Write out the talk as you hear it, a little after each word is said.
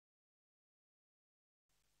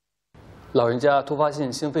老人家突发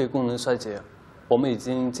性心肺功能衰竭，我们已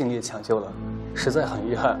经尽力抢救了，实在很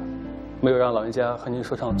遗憾，没有让老人家和您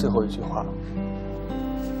说上最后一句话。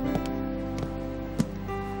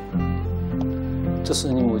这是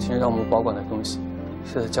你母亲让我们保管的东西，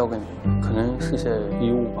现在交给你，可能是些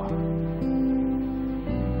遗物吧。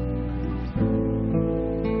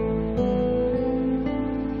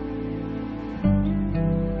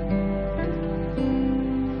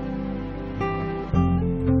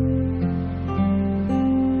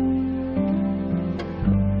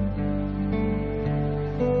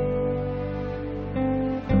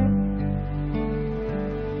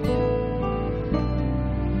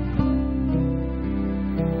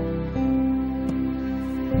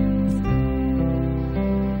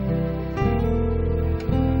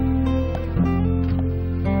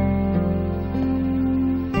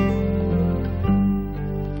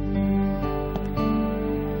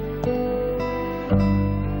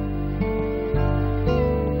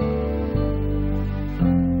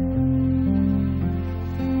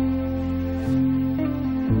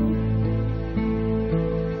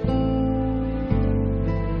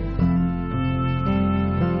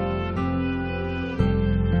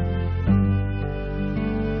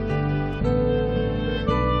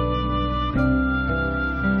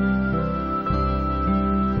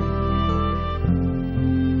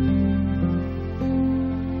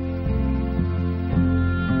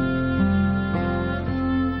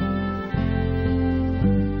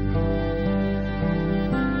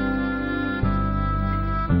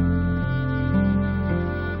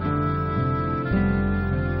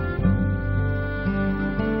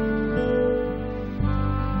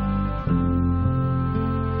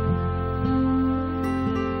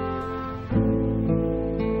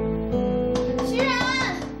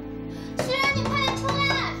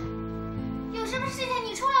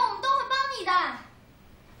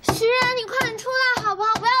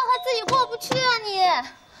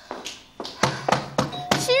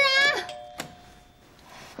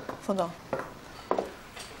 冯总，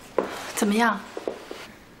怎么样？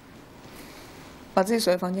把自己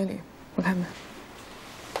锁在房间里，我开门。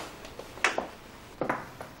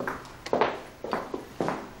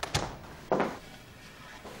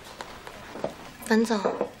文总，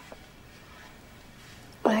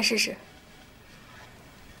我来试试。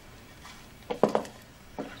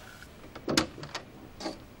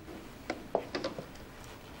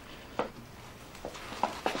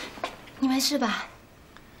你没事吧？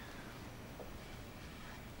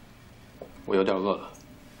 我有点饿了，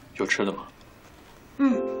有吃的吗？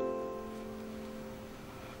嗯。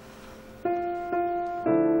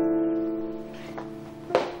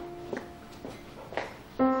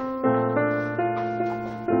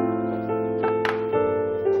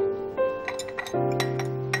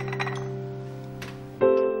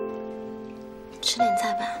吃点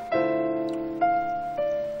菜吧。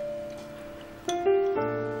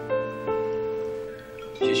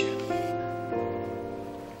 谢谢。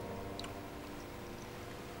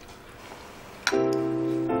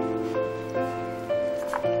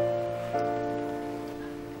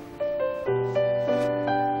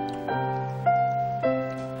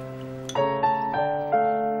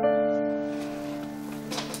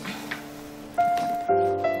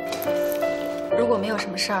如果没有什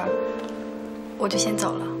么事儿，我就先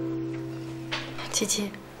走了。七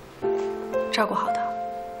七，照顾好他。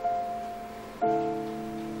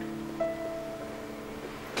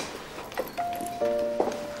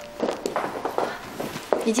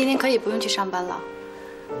 你今天可以不用去上班了。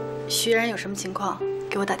徐然有什么情况，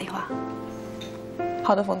给我打电话。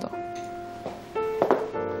好的，冯总。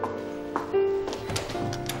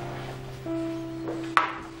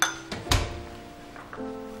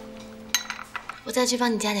我再去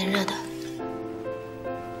帮你加点热的。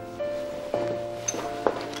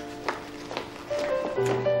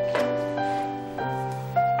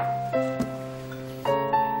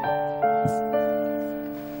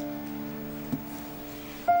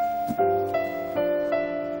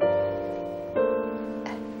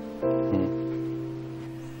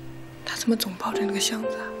怎么总抱着那个箱子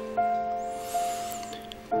啊？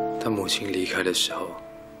他母亲离开的时候，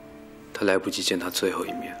他来不及见她最后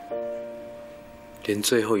一面，连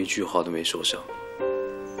最后一句话都没说上。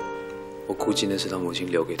我估计那是他母亲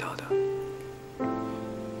留给他的，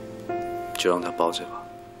就让他抱着吧。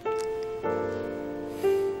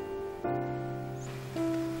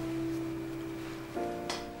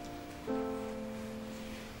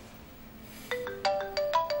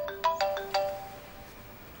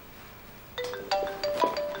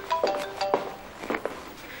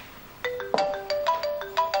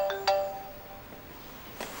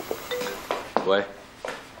喂，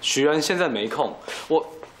许然现在没空，我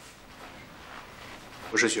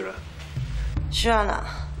是许然。徐然啊，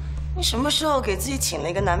你什么时候给自己请了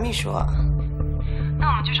一个男秘书啊？那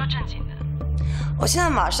我们就说正经的，我现在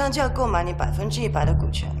马上就要购买你100%的股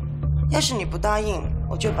权，要是你不答应，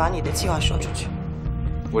我就把你的计划说出去。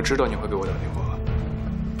我知道你会给我打电话，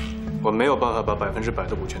我没有办法把100%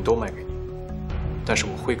的股权都卖给你，但是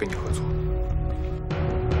我会跟你合作。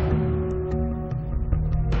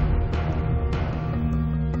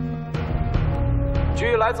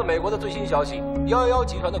据来自美国的最新消息，111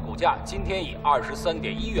集团的股价今天以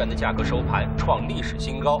23.1元的价格收盘，创历史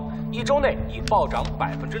新高，1周内已暴涨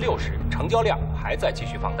60%，成交量还在继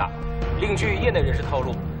续放大。另据业内人士透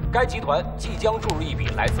露，该集团即将注入一笔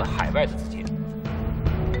来自海外的资金。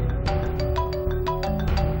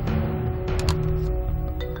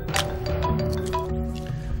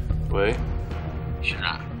喂，许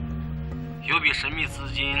然，有笔神秘资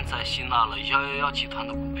金在吸纳了111集团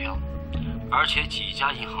的股票。而且几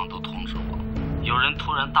家银行都通知我，有人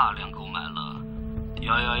突然大量购买了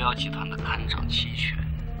111集团的看涨期权。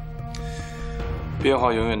变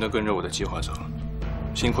化永远都跟着我的计划走，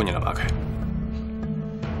辛苦你了，马凯。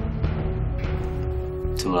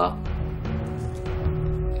怎么了？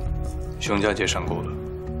熊家界上钩了。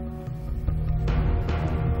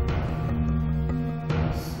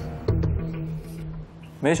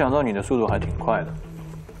没想到你的速度还挺快的。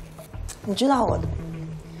你知道我的。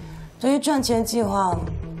对于赚钱计划，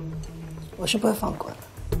我是不会放过的。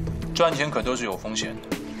赚钱可都是有风险的，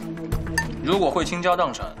如果会倾家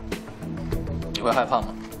荡产，你会害怕吗？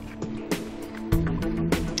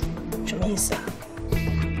什么意思啊？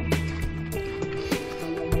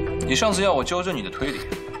你上次要我纠正你的推理，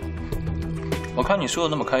我看你说的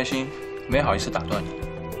那么开心，没好意思打断你。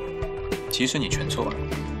其实你全错了。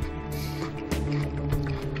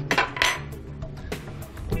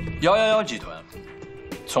111集团。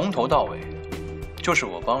从头到尾，就是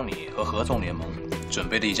我帮你和合纵联盟准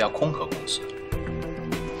备的一家空壳公司。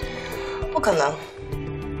不可能，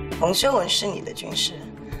冯修文是你的军师，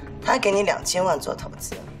他还给你2000万做投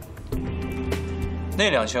资。那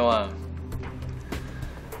2000万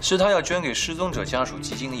是他要捐给失踪者家属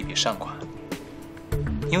基金的一笔善款。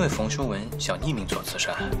因为冯修文想匿名做慈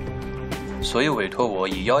善，所以委托我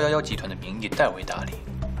以111集团的名义代为打理。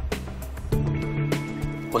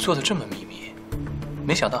我做的这么秘密。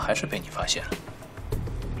没想到还是被你发现了，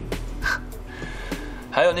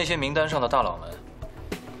还有那些名单上的大佬们，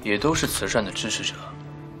也都是慈善的支持者，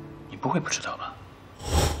你不会不知道吧？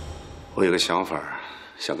我有个想法，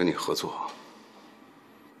想跟你合作。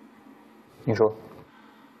你说。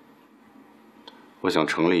我想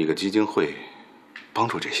成立一个基金会，帮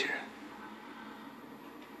助这些人。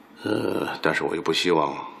但是我又不希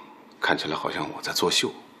望看起来好像我在作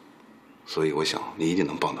秀，所以我想你一定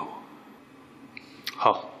能帮到我。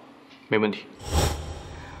好，没问题。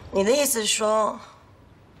你的意思是说，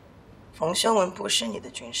冯修文不是你的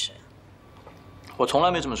军师？我从来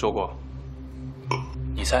没这么说过。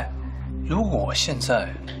你猜，如果我现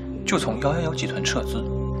在就从111集团撤资，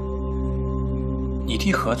你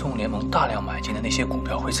替合纵联盟大量买进的那些股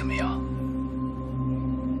票会怎么样？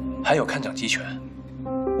还有看涨期权，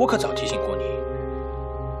我可早提醒过你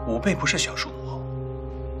，5倍不是小数目。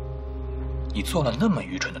你做了那么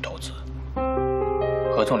愚蠢的投资。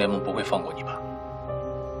合纵联盟不会放过你吧？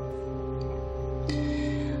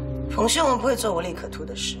冯修文不会做无利可图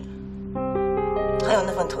的事，还有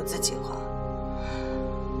那份投资计划，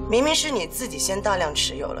明明是你自己先大量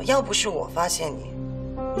持有了，要不是我发现你，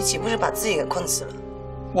你岂不是把自己给困死了？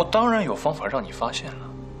我当然有方法让你发现了。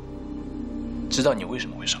知道你为什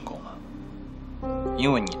么会上钩吗？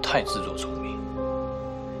因为你太自作聪明，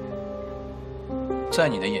在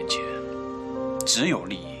你的眼前只有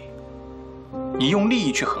利益。你用利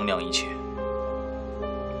益去衡量一切，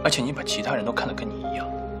而且你把其他人都看得跟你一样，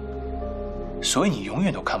所以你永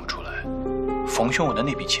远都看不出来，冯修文的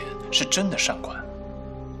那笔钱是真的善款。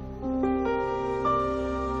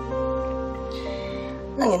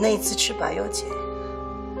那你那一次吃白油姐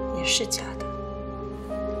也是假的？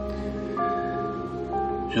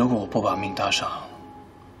如果我不把命搭上，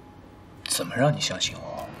怎么让你相信我？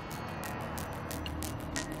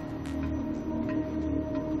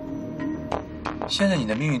现在你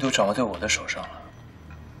的命运都掌握在我的手上了，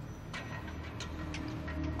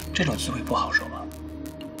这种滋味不好受吧？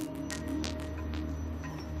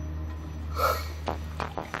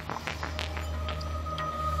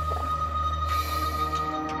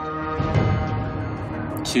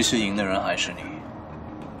其实赢的人还是你。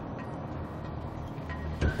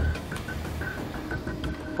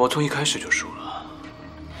我从一开始就输了，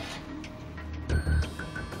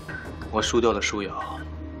我输掉了舒瑶，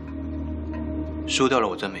输掉了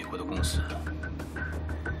我在美国的公司，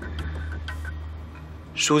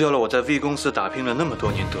输掉了我在 V 公司打拼了那么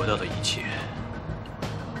多年得到的一切。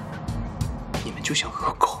你们就像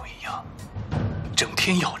恶狗一样，整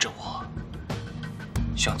天咬着我，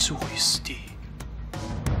想置我于死地。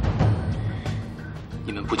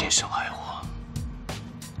你们不仅伤害我，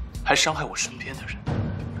还伤害我身边的人，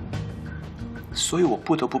所以我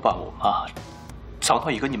不得不把我妈藏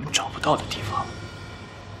到一个你们找不到的地方。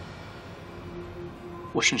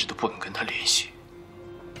我甚至都不敢跟她联系。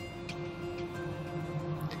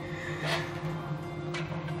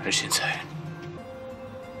而现在，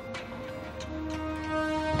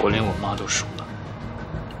我连我妈都输了。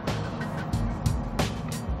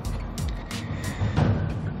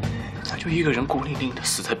她就一个人孤零零的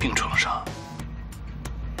死在病床上，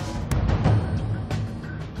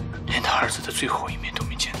连她儿子的最后一面都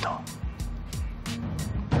没见到。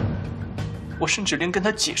我甚至连跟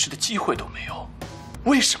她解释的机会都没有。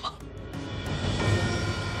为什么？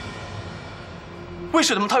为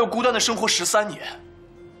什么她要孤单的生活13年？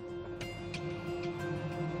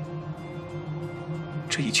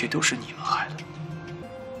这一切都是你们害的，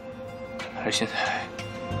而现在，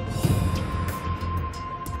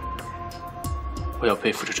我要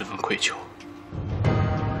背负着这份愧疚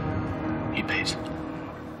一辈子。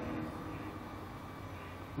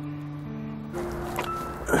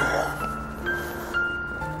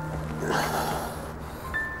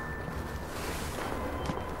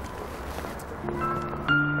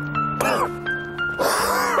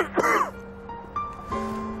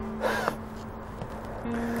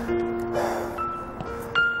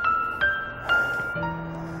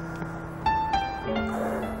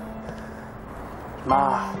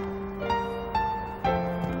妈，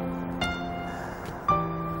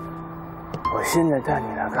我现在带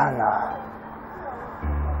你来看呢，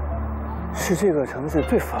是这个城市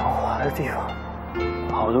最繁华的地方，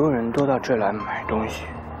好多人都到这来买东西。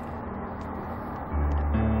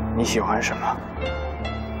你喜欢什么？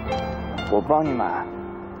我帮你买。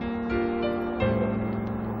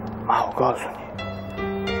妈，我告诉你，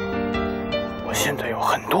我现在有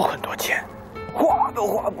很多钱，花都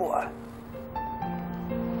花不完。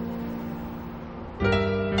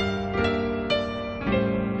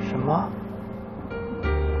什么？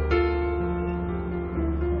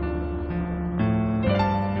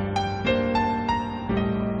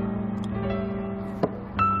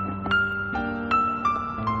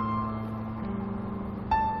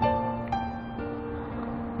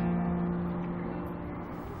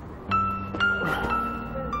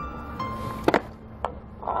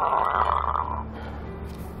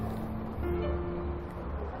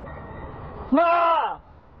妈，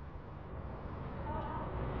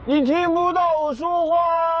你听不到我说话，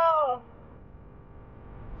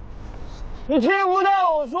你听不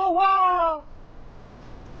到我说话，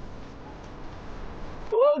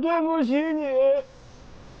我对不起你，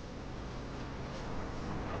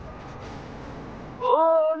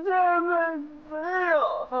我这辈子没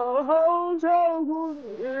有好好照顾你，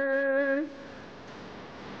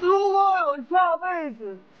如果有下辈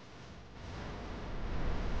子，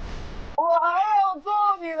我还要做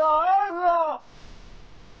你的儿子，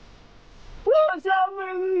我下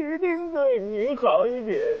辈子一定对你好一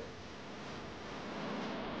点，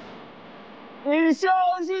你相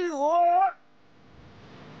信我。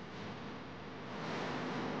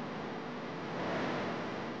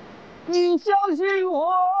你相信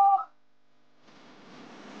我，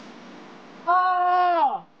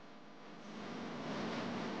啊！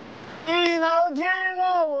你能听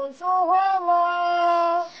到我说话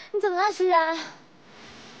吗？你怎么了，徐然？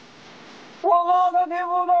我怕他听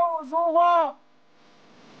不到我说话。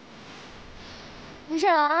没事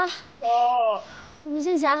啊。我们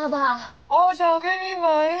先起来好不好？我想给你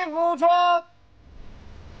买衣服穿，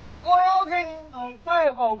我要给你买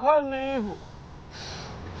最好看的衣服。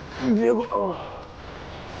你别管我。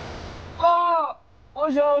妈，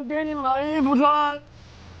我想给你买衣服穿。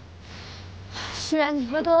徐然，你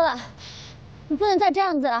喝多了，你不能再这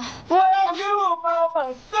样子了。我要给我妈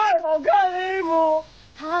买最好看的衣服。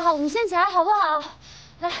好，我们先起来好不好？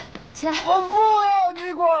来，起来。我不要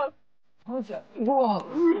你管。我讲过。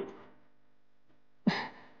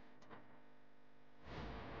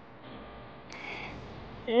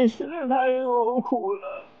你实在太让我苦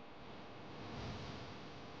了。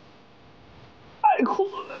太苦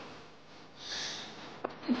了，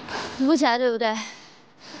扶不起来，对不对？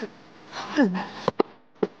还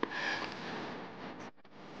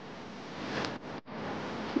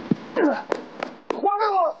给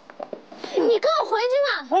我！你跟我回去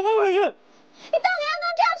嘛！我不回去！你到底要弄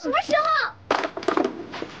这样什么时候？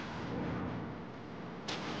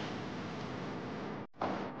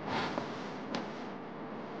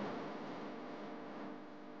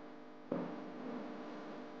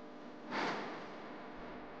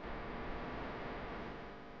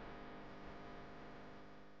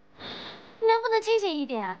清醒一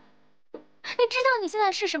点？你知道你现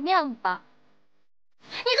在是什么样子吧？你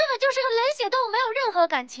根本就是个冷血动物，没有任何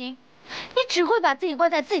感情。你只会把自己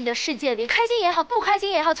关在自己的世界里，开心也好，不开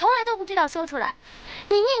心也好，从来都不知道说出来。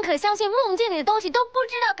你宁可相信梦境里的东西，都不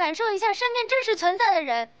知道感受一下身边真实存在的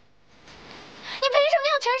人。你凭什么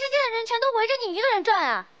要全世界的人全都围着你一个人转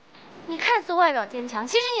啊？你看似外表坚强，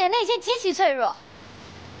其实你的内心极其脆弱。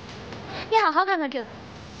你好好看看这个，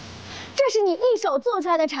这是你一手做出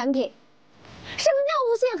来的产品。什么叫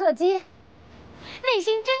无懈可击？内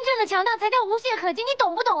心真正的强大才叫无懈可击，你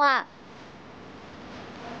懂不懂啊？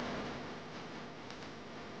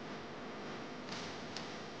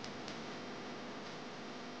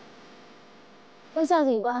微笑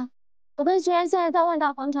警官，我跟徐然现在在万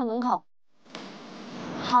达广场门口。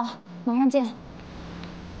好，马上见。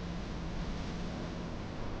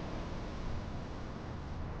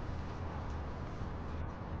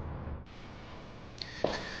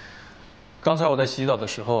刚才我在洗澡的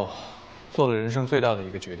时候，做了人生最大的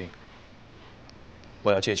一个决定，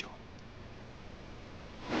我要戒酒。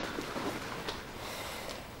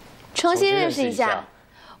重新认识一下，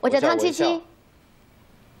我叫汤七七。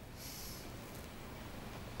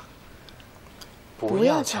不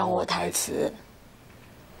要抢我台词。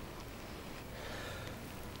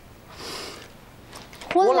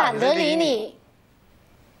我懒得理你。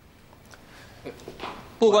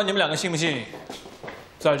不管你们两个信不信，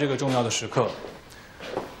在这个重要的时刻，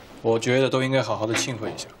我觉得都应该好好的庆贺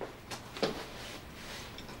一下。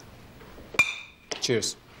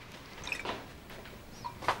Cheers。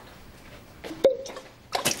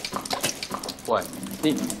喂，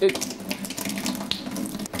你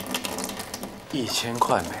1000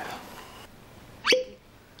块没了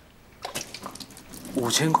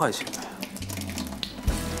，5000块钱没了，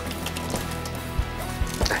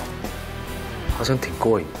哎，好像挺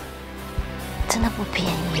过瘾的。真的不便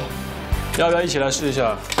宜。要不要一起来试一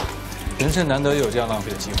下？人生难得有这样浪费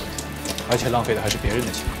的机会，而且浪费的还是别人的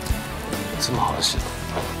钱。这么好的事。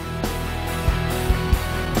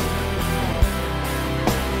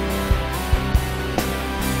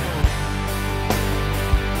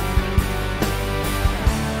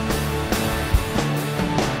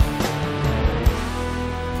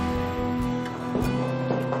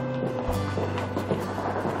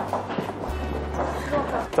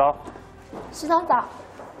早，石头早。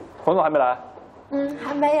冯总还没来？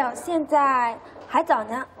还没有，现在还早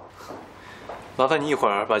呢。麻烦你一会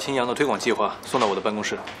儿把青阳的推广计划送到我的办公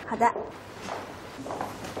室。好的。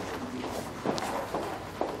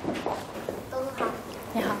东东好，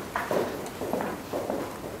你好。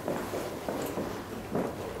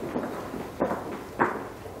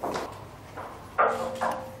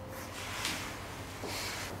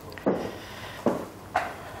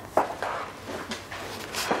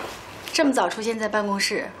这么早出现在办公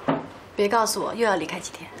室，别告诉我又要离开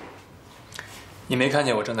几天。你没看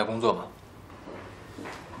见我正在工作吗？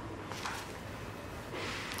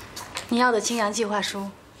你要的青阳计划书。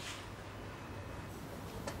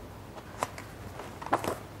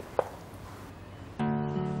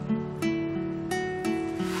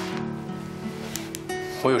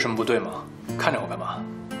我有什么不对吗？看着我干嘛？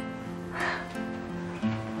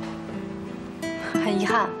很遗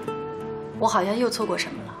憾，我好像又错过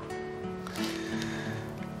什么了。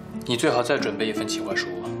你最好再准备一份企划书，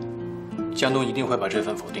江东一定会把这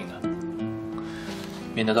份否定的，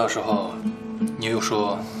免得到时候你又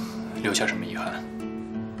说留下什么遗憾。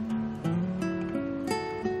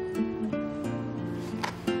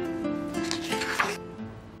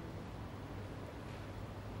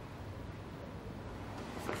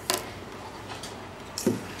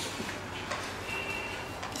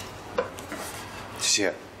姐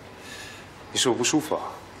姐，你是不是不舒服啊？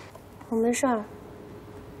我没事儿。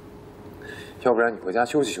要不然你回家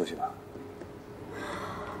休息休息吧。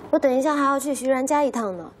我等一下还要去徐然家一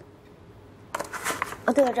趟呢。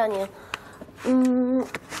哦，对了，赵宁，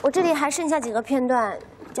我这里还剩下几个片段，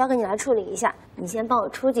交给你来处理一下，你先帮我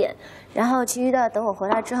初剪，然后其余的等我回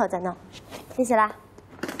来之后再弄。谢谢啦。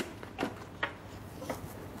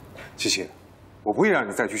琪琪，我不会让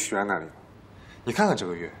你再去徐然那里了。你看看这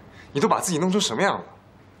个月，你都把自己弄成什么样了？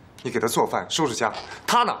你给他做饭、收拾家，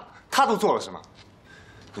他呢？他都做了什么？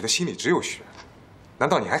你的心里只有徐然，难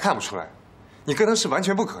道你还看不出来？你跟他是完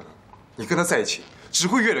全不可能，你跟他在一起只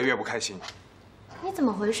会越来越不开心。你怎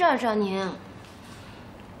么回事啊，赵宁？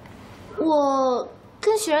我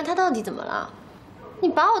跟徐然他到底怎么了？你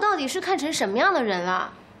把我到底是看成什么样的人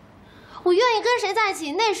了？我愿意跟谁在一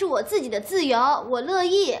起，那是我自己的自由，我乐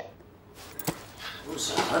意。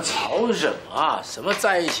什么吵什么啊？什么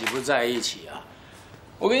在一起不在一起啊？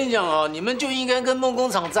我跟你讲哦，你们就应该跟梦工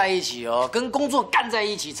厂在一起哦，跟工作干在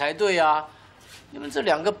一起才对啊！你们这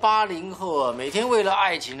2个80后啊，每天为了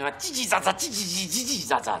爱情啊，叽叽喳喳，叽叽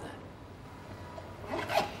喳喳的。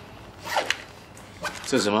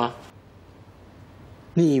这是什么？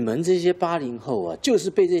你们这些80后啊，就是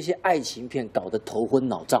被这些爱情片搞得头昏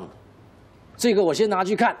脑胀的。这个我先拿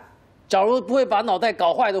去看，假如不会把脑袋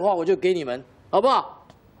搞坏的话，我就给你们，好不好？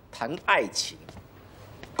谈爱情，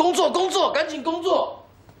工作，赶紧工作。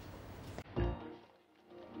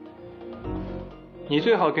你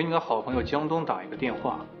最好给你的好朋友江东打一个电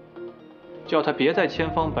话，叫他别再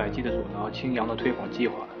千方百计地阻挠青阳的推广计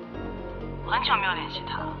划了。很久没有联系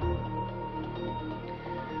他了。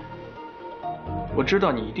我知道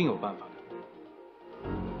你一定有办法的。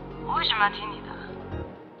我为什么要听你的？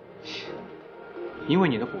因为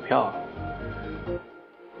你的股票，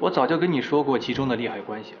我早就跟你说过其中的利害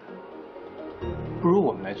关系了。不如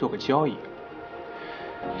我们来做个交易，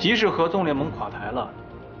即使合纵联盟垮台了，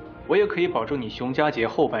我也可以保证你熊家杰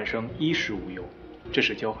后半生衣食无忧，这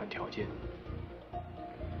是交换条件。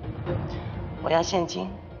我要现金。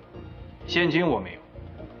现金我没有，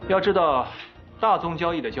要知道大宗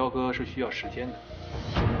交易的交割是需要时间的，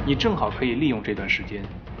你正好可以利用这段时间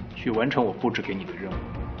去完成我布置给你的任务。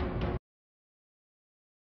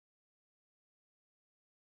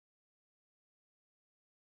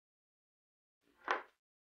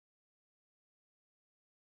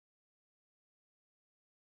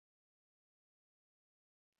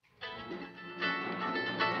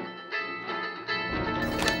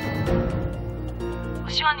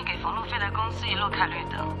希望你给冯路飞的公司一路开绿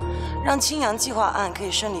灯，让青阳计划案可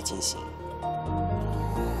以顺利进行。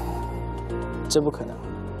这不可能。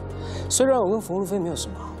虽然我跟冯路飞没有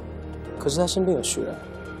什么，可是他身边有徐然。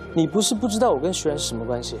你不是不知道我跟徐然是什么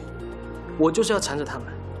关系，我就是要缠着他们。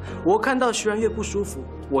我看到徐然越不舒服，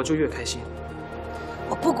我就越开心。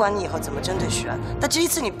我不管你以后怎么针对徐然，但这一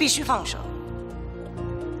次你必须放手。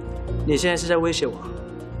你现在是在威胁我？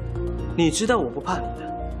你知道我不怕你的。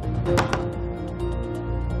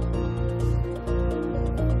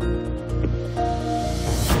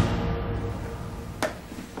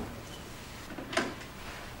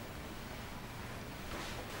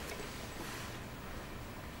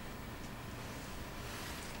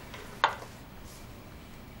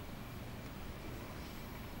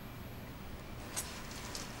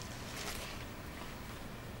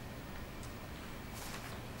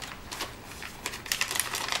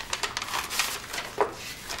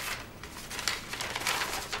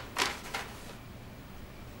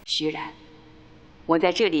徐然，我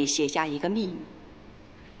在这里写下一个秘密。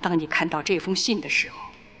当你看到这封信的时候，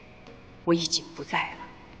我已经不在了。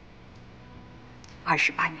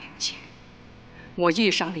28年前，我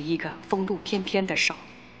遇上了一个风度翩翩的少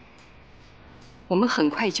女，我们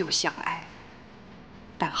很快就相爱，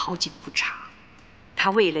但好景不长，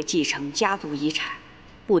她为了继承家族遗产，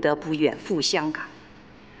不得不远赴香港，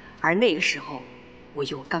而那个时候，我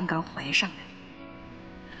又刚刚怀上了你。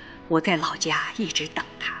我在老家一直等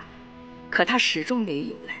她。可他始终没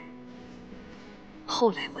有来。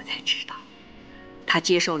后来我才知道，他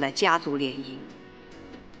接受了家族联姻，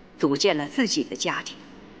组建了自己的家庭，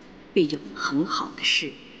并有很好的事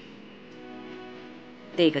业。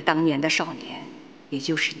那个当年的少年，也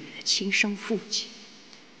就是你的亲生父亲，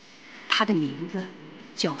他的名字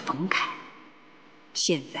叫冯凯，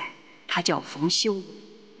现在他叫冯修武。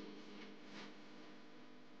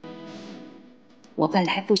我本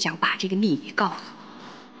来不想把这个秘密告诉你。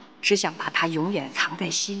只想把它永远藏在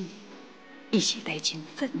心里，一起带进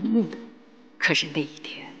坟墓。可是那一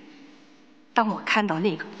天，当我看到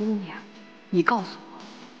那个姑娘，你告诉我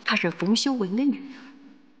她是冯修文的女儿，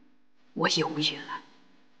我犹豫了。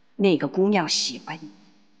那个姑娘喜欢你，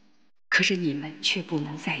可是你们却不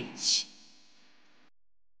能在一起。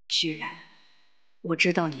徐然，我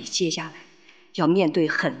知道你接下来要面对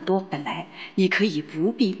很多本来你可以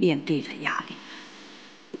不必面对的压力，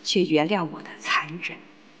却原谅我的残忍。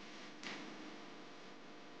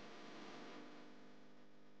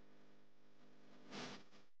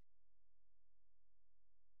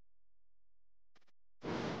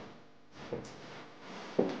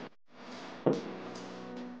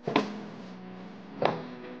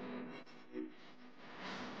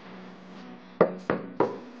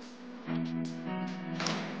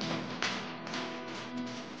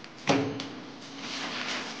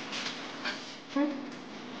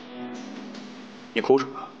你哭什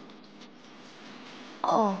么？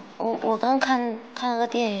哦，我刚看了个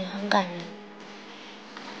电影，很感人。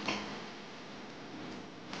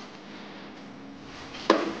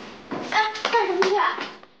哎，干什么去？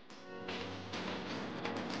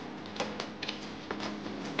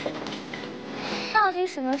到底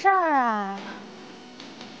什么事儿啊？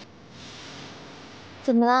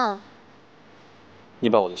怎么了？你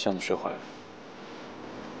把我的箱子摔坏了，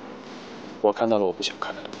我看到了我不想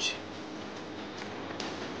看的东西。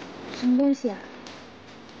什么东西啊？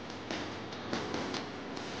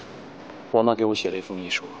我妈给我写了一封遗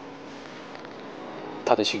书，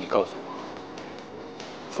她的信里告诉我，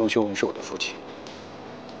冯修文是我的父亲。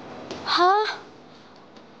啊？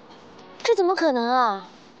这怎么可能啊？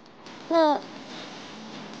那，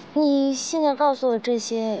你现在告诉我这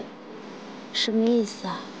些，什么意思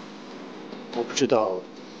啊？我不知道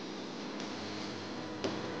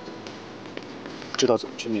怎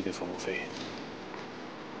么去面对冯路飞。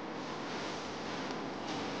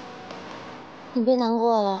你别难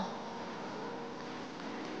过了。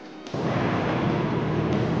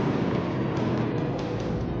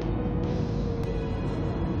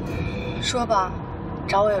说吧，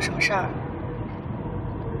找我有什么事儿？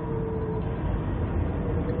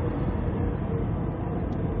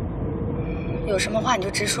有什么话你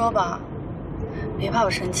就直说吧，别怕我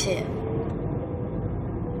生气。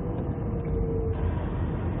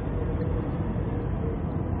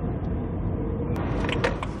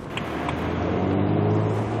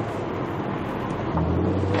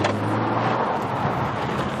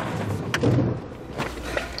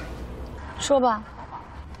说吧。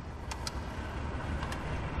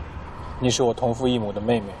你是我同父异母的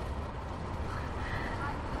妹妹。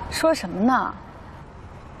说什么呢？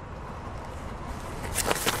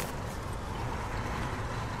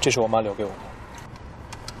这是我妈留给我的。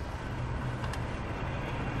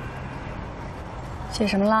写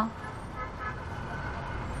什么了？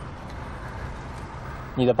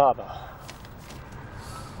你的爸爸，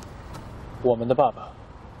我们的爸爸，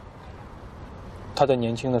他在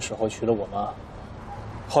年轻的时候娶了我妈，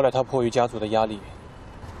后来他迫于家族的压力，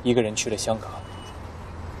一个人去了香港。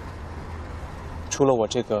除了我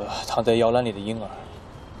这个躺在摇篮里的婴儿，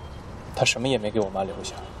他什么也没给我妈留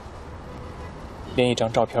下，连一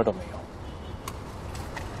张照片都没有。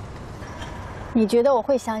你觉得我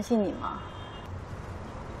会相信你吗？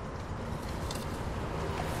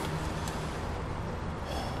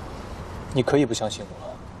你可以不相信我，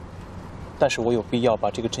但是我有必要把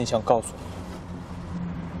这个真相告诉你。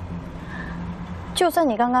就算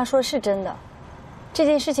你刚刚说是真的，这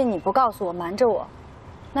件事情你不告诉我，瞒着我，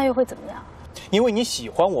那又会怎么样？因为你喜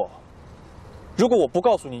欢我。如果我不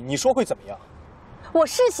告诉你，你说会怎么样？我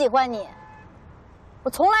是喜欢你，我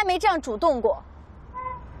从来没这样主动过，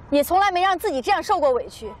也从来没让自己这样受过委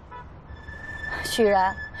屈。许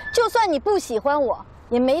然，就算你不喜欢我，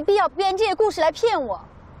也没必要编这些故事来骗我。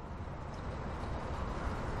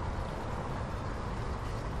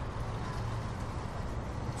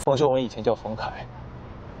冯修文以前叫冯凯，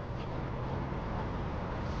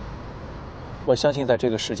我相信在这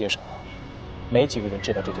个世界上，没几个人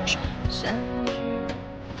知道这件事。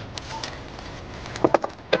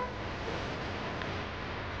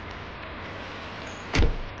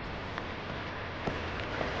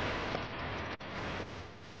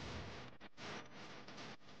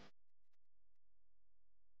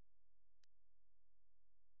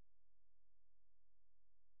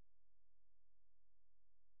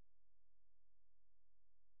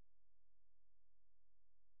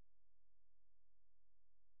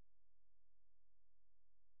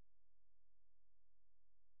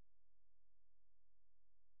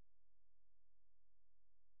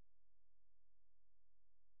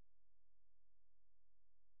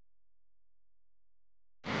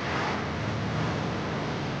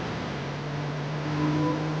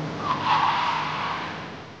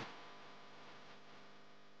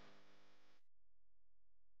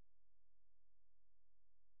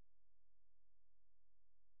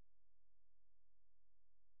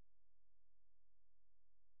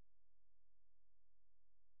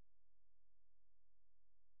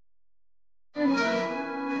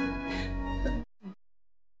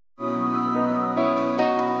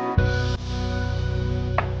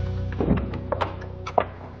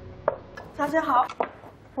小姐好，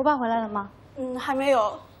我爸回来了吗？还没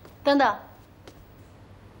有。等等，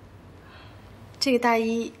这个大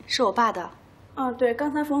衣是我爸的。对，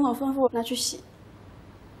刚才冯总吩咐我拿去洗。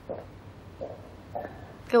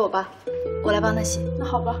给我吧，我来帮他洗。那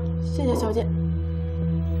好吧，谢谢小姐。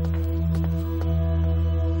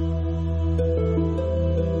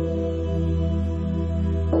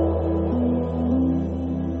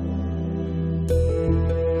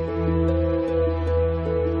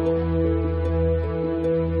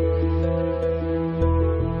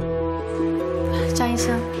张医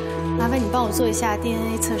生，麻烦你帮我做一下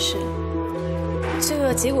DNA 测试。这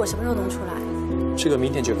个结果什么时候能出来？这个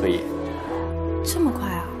明天就可以。这么快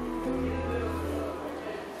啊！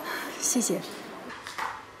谢谢。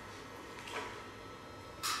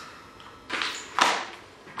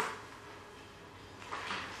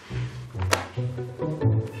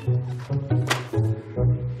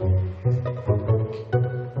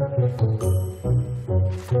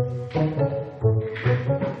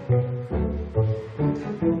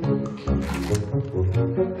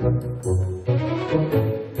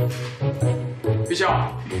笑，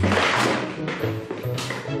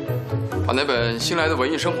把那本新来的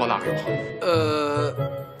文艺生活拿给我。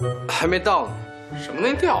还没到呢。什么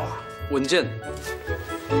能掉啊？文件。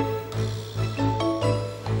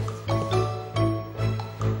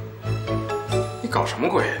你搞什么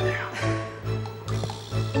鬼啊你？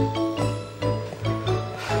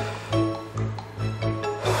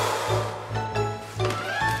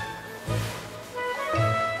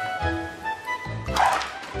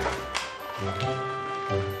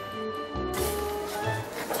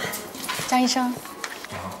张医生，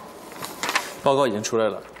报告已经出来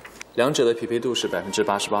了，两者的匹配度是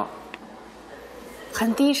88%，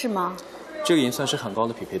很低是吗？这个已经算是很高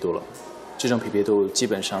的匹配度了。这种匹配度基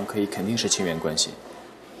本上可以肯定是亲缘关系。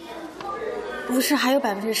不是还有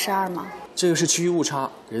12%吗？这个是区域误差，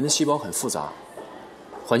人的细胞很复杂，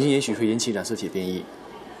环境也许会引起染色体变异，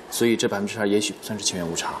所以这12%也许不算是亲缘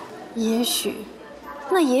误差。也许，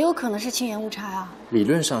那也有可能是亲缘误差啊。理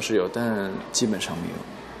论上是有，但基本上没有。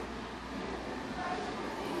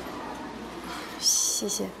谢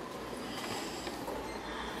谢。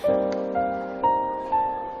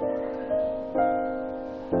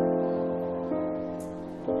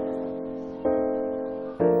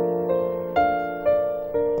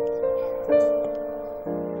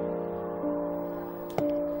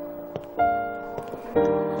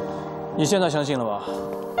你现在相信了吧？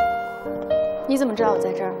你怎么知道我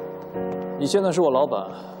在这儿？你现在是我老板，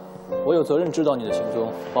我有责任知道你的行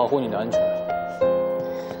踪，保护你的安全。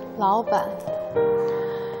老板，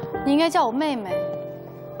你应该叫我妹妹，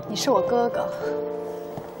你是我哥哥。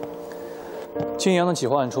青阳的企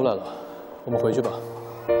划案出来了，我们回去吧。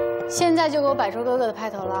现在就给我摆出哥哥的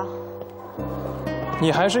派头了。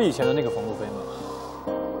你还是以前的那个冯路飞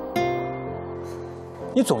吗？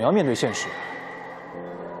你总要面对现实。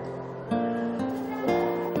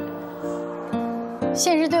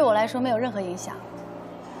现实对我来说没有任何影响。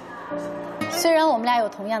虽然我们俩有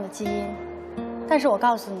同样的基因，但是我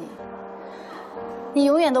告诉你，你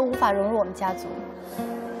永远都无法融入我们家族，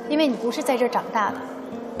因为你不是在这儿长大的。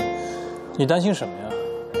你担心什么呀？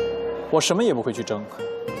我什么也不会去争。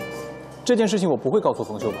这件事情我不会告诉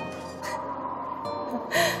冯秀文的。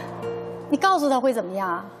你告诉他会怎么样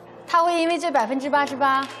啊？他会因为这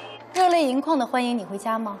88%热泪盈眶的欢迎你回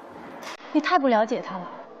家吗？你太不了解他了。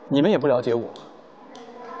你们也不了解我。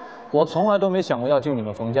我从来都没想过要进你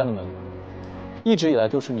们冯家的门，一直以来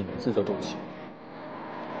都是你们自作多情。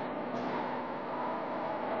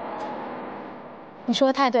你说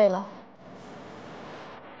的太对了，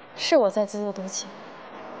是我在自作多情。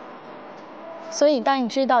所以当你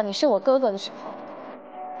知道你是我哥哥的时候，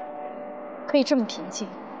可以这么平静，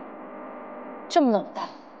这么冷淡。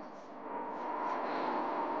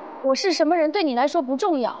我是什么人对你来说不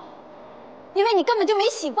重要，因为你根本就没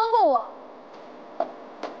喜欢过我。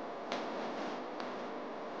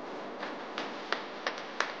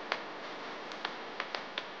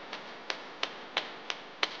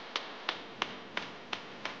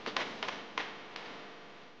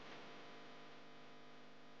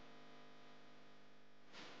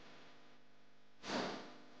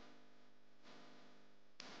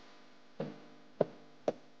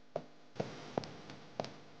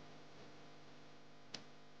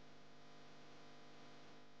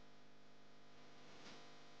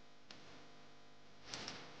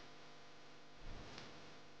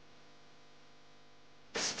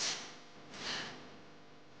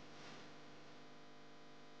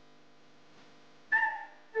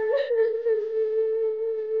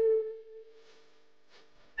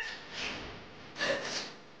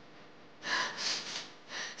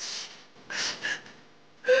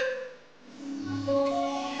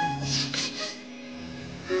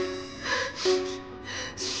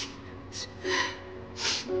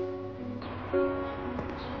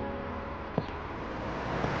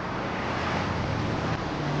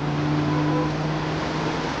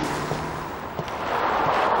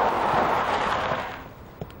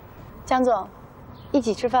江总，一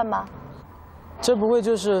起吃饭吧。这不会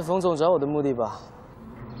就是冯总找我的目的吧？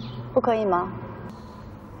不可以吗？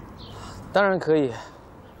当然可以。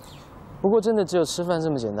不过真的只有吃饭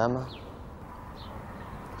这么简单吗？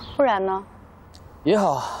不然呢？也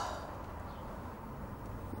好。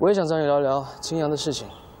我也想找你聊聊青阳的事情。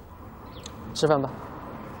吃饭吧。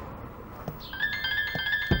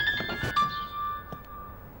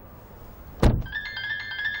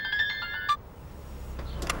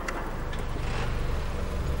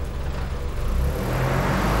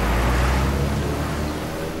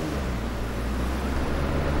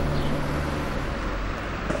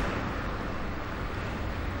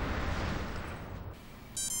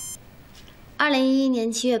2011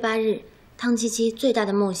年7月8日，汤七七最大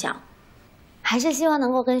的梦想，还是希望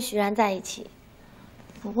能够跟徐然在一起。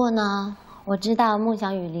不过呢，我知道梦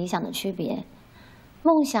想与理想的区别。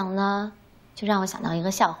梦想呢，就让我想到一个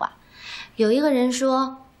笑话。有一个人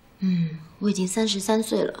说，我已经33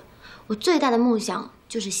岁了，我最大的梦想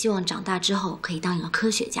就是希望长大之后可以当一个科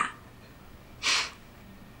学家。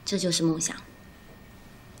这就是梦想。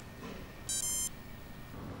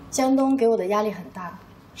江东给我的压力很大，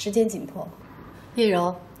时间紧迫。叶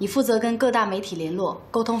柔，你负责跟各大媒体联络，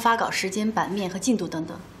沟通发稿时间、版面和进度等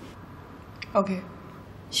等。OK。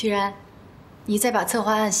徐然，你再把策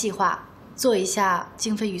划案细化，做一下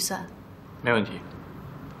经费预算。没问题。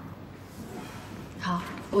好，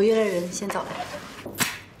我约了人，先走了。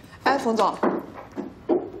哎，冯总，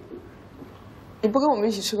你不跟我们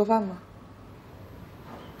一起吃个饭吗？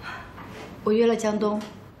我约了江东。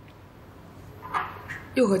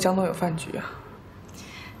又和江东有饭局啊？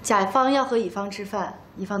甲方要和乙方吃饭，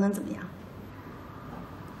乙方能怎么样？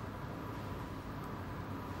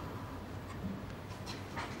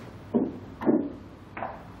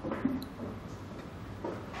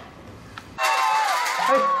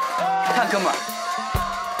看哥们儿，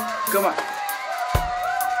哥们儿，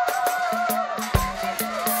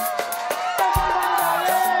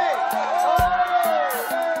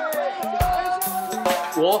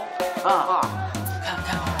我啊，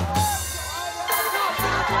看，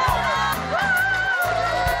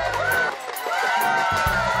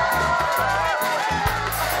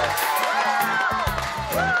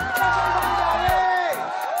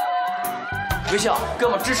微笑，哥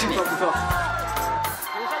们儿支持你，不错。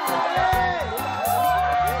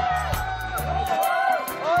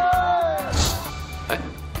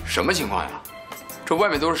什么情况呀？这外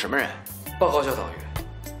面都是什么人？报告教导员，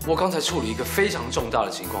我刚才处理一个非常重大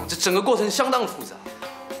的情况，这整个过程相当复杂。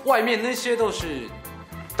外面那些都是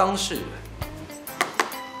当事人。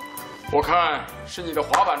我看是你的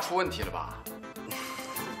滑板出问题了吧？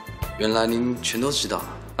原来您全都知道。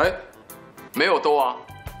哎，没有都啊，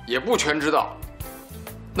也不全知道。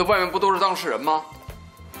那外面不都是当事人吗？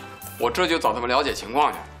我这就找他们了解情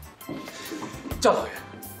况去。教导员。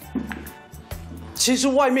其实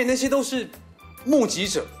外面那些都是目击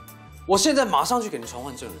者，我现在马上去给你传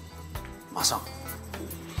唤证人，马上。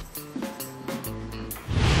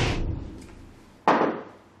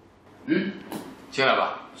进来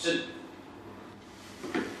吧。是。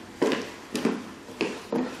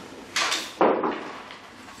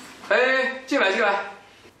哎，进来。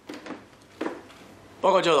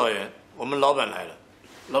报告教导员，我们老板来了，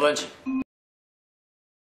老板请。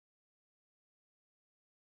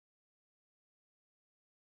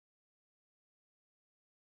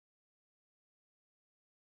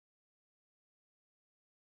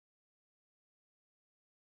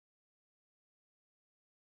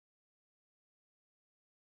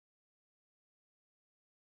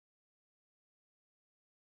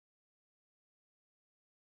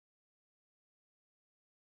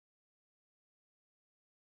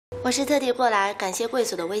我是特地过来感谢贵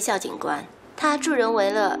所的微笑警官，他助人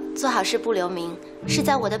为乐，做好事不留名，是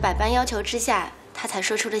在我的百般要求之下，他才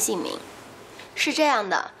说出了姓名。是这样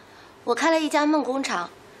的，我开了一家梦工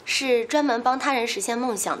厂，是专门帮他人实现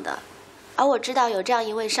梦想的。而我知道有这样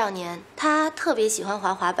一位少年，他特别喜欢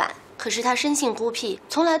滑板，可是他生性孤僻，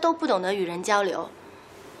从来都不懂得与人交流。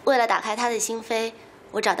为了打开他的心扉，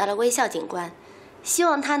我找到了微笑警官，希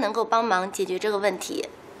望他能够帮忙解决这个问题。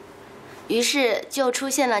于是就出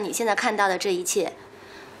现了你现在看到的这一切。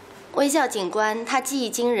微笑警官他技艺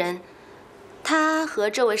惊人，他和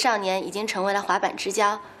这位少年已经成为了滑板之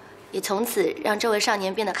交，也从此让这位少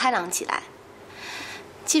年变得开朗起来。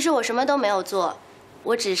其实我什么都没有做，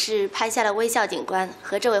我只是拍下了微笑警官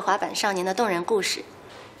和这位滑板少年的动人故事。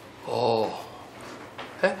哦，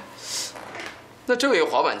哎，那这位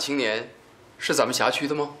滑板青年是咱们辖区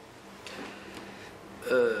的吗？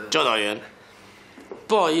教导员。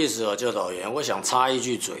不好意思啊，教导员，我想插一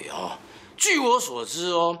句嘴啊。据我所知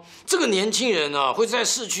哦，这个年轻人啊会在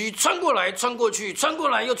市区穿过来、穿过去、穿过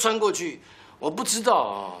来又穿过去，我不知道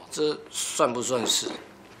啊，这算不算是？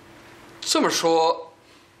这么说，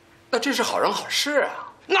那这是好人好事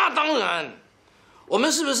啊。那当然，我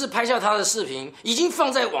们是不是拍下他的视频，已经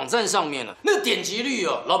放在网站上面了？那个点击率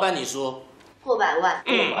哦，老板你说？过百万。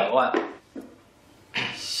过百万。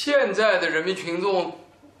现在的人民群众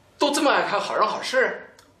都这么爱看好人好事？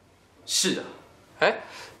是的。哎，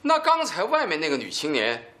那刚才外面那个女青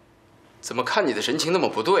年，怎么看你的神情那么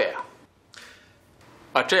不对啊？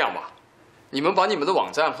啊，这样吧，你们把你们的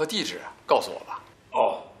网站和地址告诉我吧。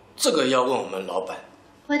哦，这个要问我们老板。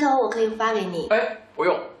回头我可以发给你。哎，不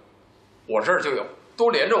用，我这儿就有，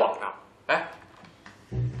都连着网呢。哎。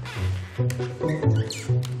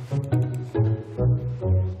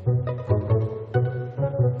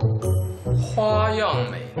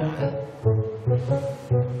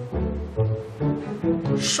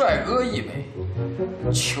歌一枚，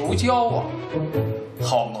求交往，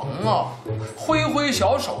好萌啊！挥挥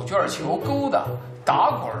小手绢求勾搭，打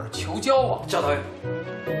滚求交往。教导员，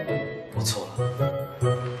我错了。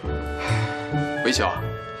韦乔，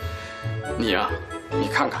你呀，你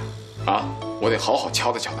看看啊，我得好好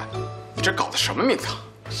敲打敲打你，你这搞的什么名堂？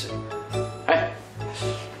是。哎，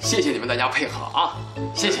谢谢你们大家配合啊，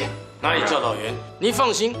谢谢。哪里，教导员，您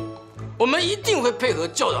放心，我们一定会配合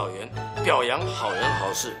教导员，表扬好人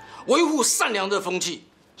好事，维护善良的风气，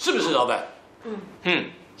是不是，老板？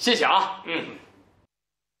谢谢啊。